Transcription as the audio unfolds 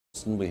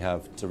Johnson, we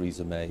have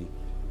Theresa May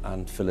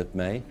and Philip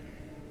May.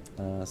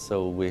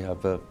 So we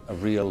have a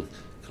real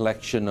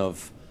collection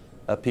of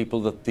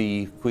people that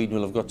the Queen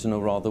will have got to know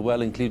rather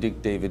well,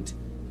 including David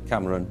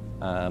Cameron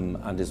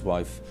and his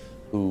wife,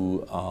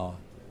 who are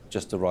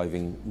just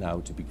arriving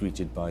now to be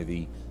greeted by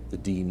the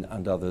Dean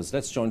and others.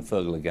 Let's join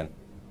Fergal again.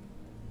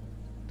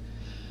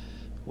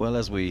 Well,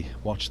 as we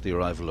watch the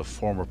arrival of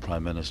former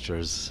Prime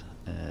Ministers,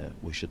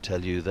 we should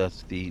tell you that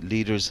the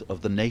leaders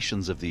of the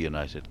nations of the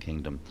United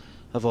Kingdom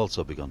have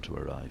also begun to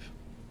arrive.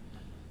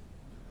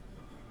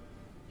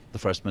 The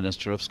First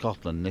Minister of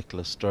Scotland,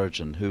 Nicola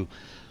Sturgeon, who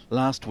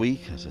last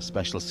week, at a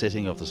special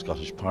sitting of the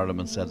Scottish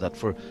Parliament, said that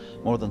for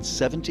more than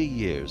 70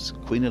 years,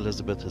 Queen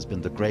Elizabeth has been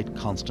the great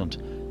constant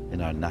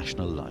in our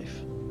national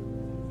life.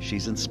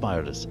 She's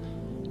inspired us,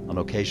 on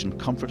occasion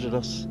comforted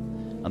us,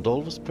 and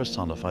always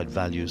personified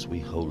values we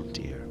hold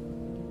dear.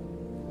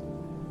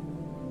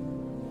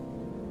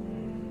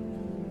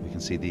 We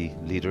can see the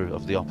leader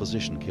of the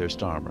opposition, Keir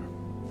Starmer.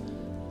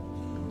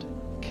 And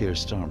Keir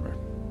Starmer.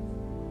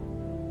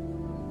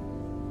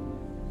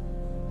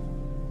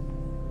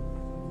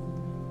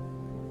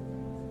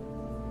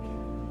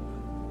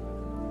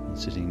 And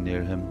sitting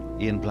near him,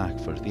 Ian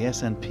Blackford, the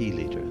SNP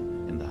leader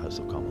in the House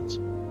of Commons.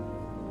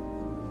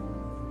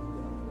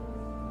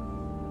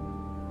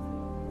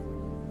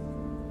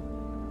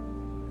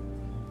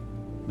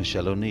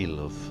 Michelle O'Neill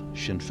of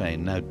Sinn Féin,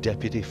 now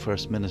Deputy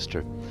First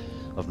Minister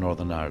of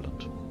Northern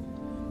Ireland,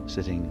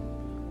 sitting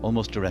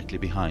almost directly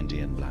behind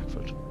Ian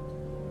Blackford.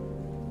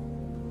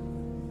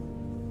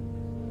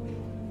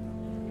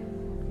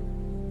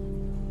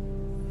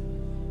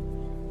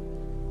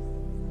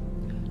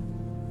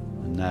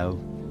 And now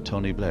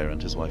Tony Blair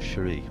and his wife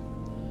Cherie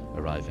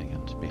arriving,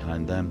 and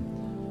behind them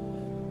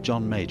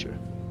John Major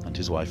and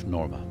his wife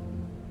Norma.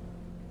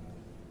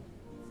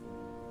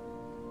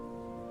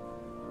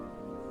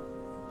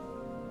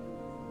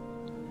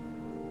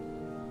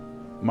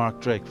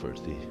 Mark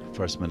Drakeford, the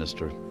First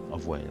Minister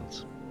of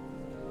Wales.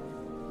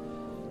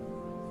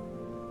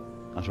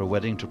 At her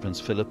wedding to Prince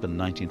Philip in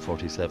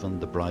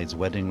 1947, the bride's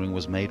wedding ring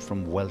was made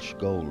from Welsh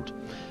gold,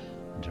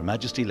 and Her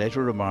Majesty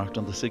later remarked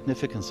on the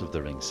significance of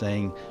the ring,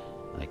 saying,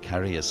 "I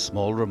carry a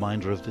small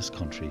reminder of this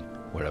country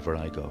wherever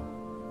I go."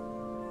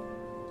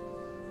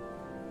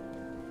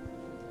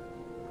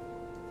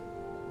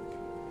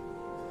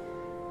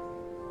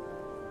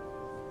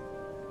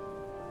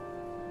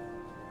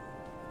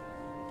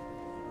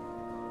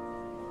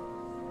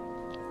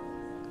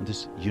 And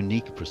this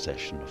unique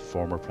procession of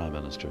former Prime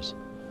Ministers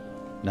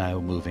now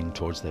moving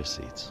towards their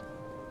seats.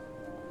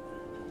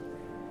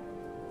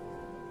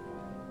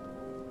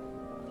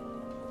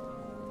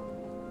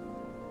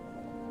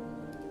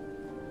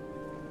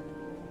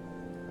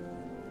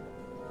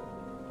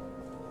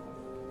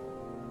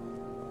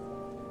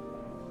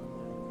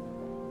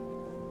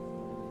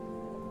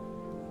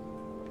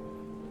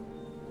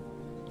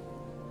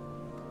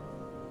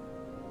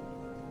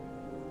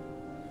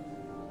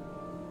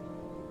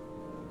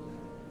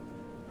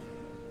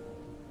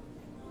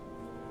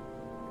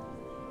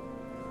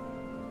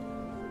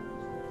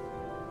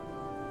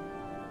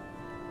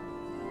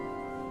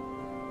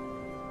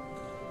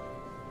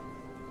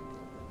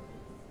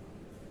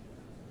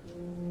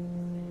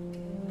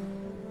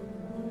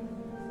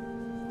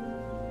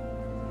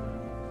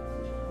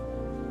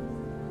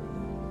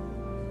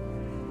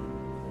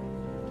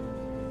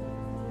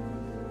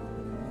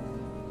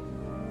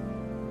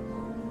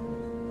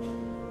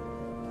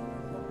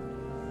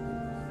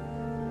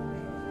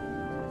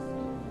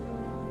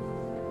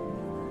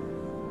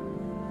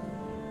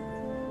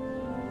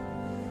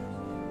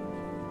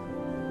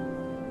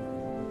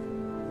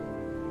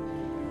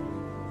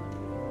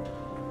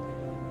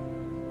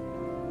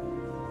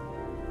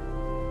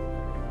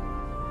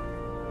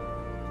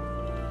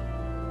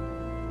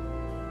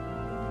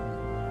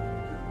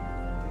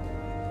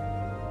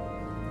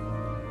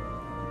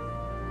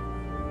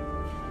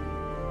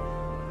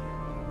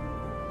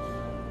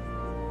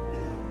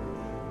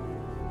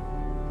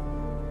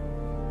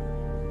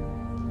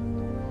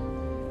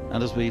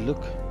 And as we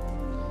look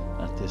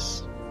at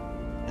this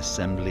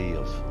assembly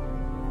of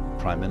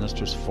Prime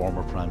Ministers,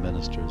 former Prime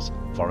Ministers,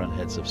 foreign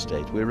heads of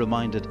state, we're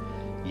reminded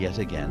yet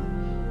again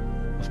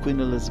of Queen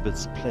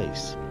Elizabeth's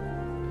place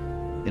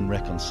in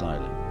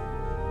reconciling,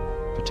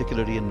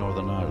 particularly in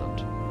Northern Ireland,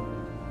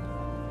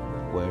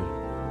 where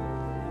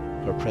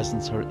her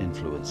presence, her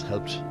influence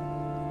helped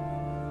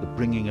the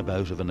bringing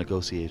about of a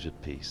negotiated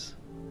peace.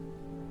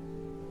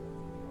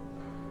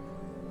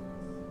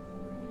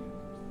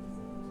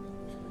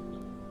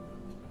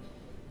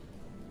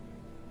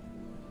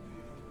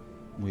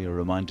 We are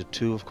reminded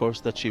too, of course,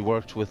 that she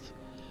worked with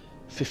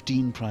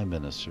 15 Prime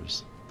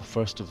Ministers, the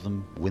first of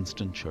them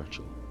Winston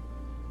Churchill,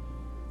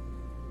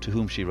 to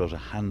whom she wrote a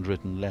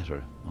handwritten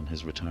letter on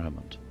his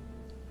retirement,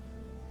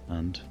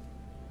 and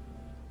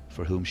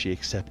for whom she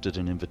accepted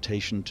an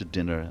invitation to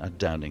dinner at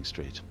Downing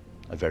Street,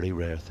 a very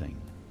rare thing.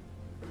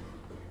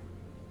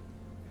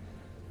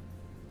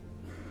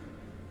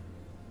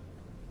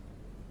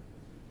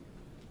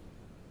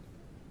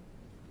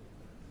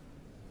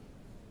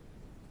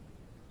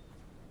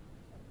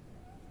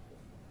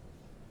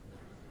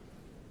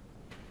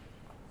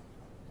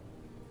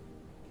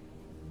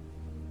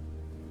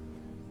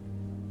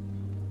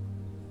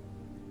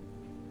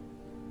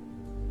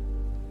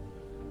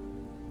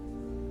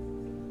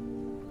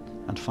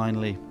 And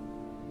finally,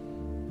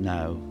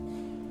 now,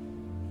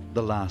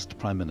 the last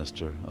Prime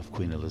Minister of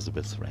Queen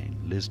Elizabeth's reign,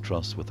 Liz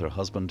Truss, with her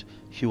husband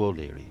Hugh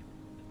O'Leary.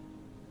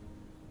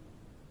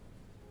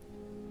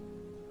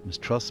 Miss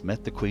Truss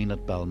met the Queen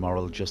at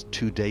Balmoral just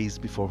 2 days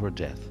before her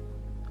death,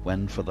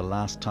 when, for the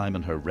last time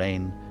in her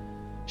reign,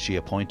 she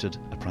appointed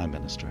a Prime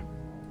Minister.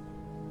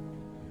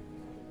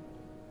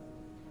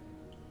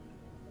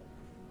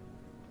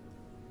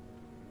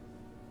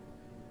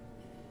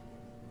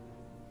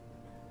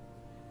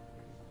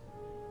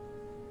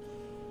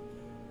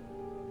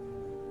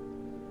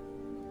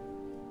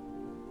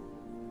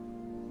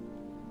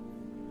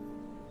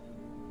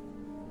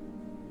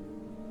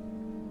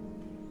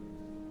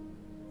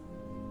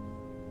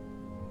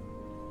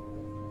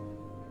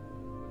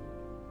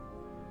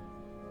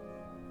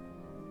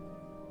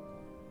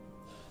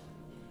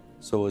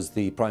 So as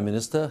the Prime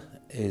Minister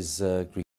is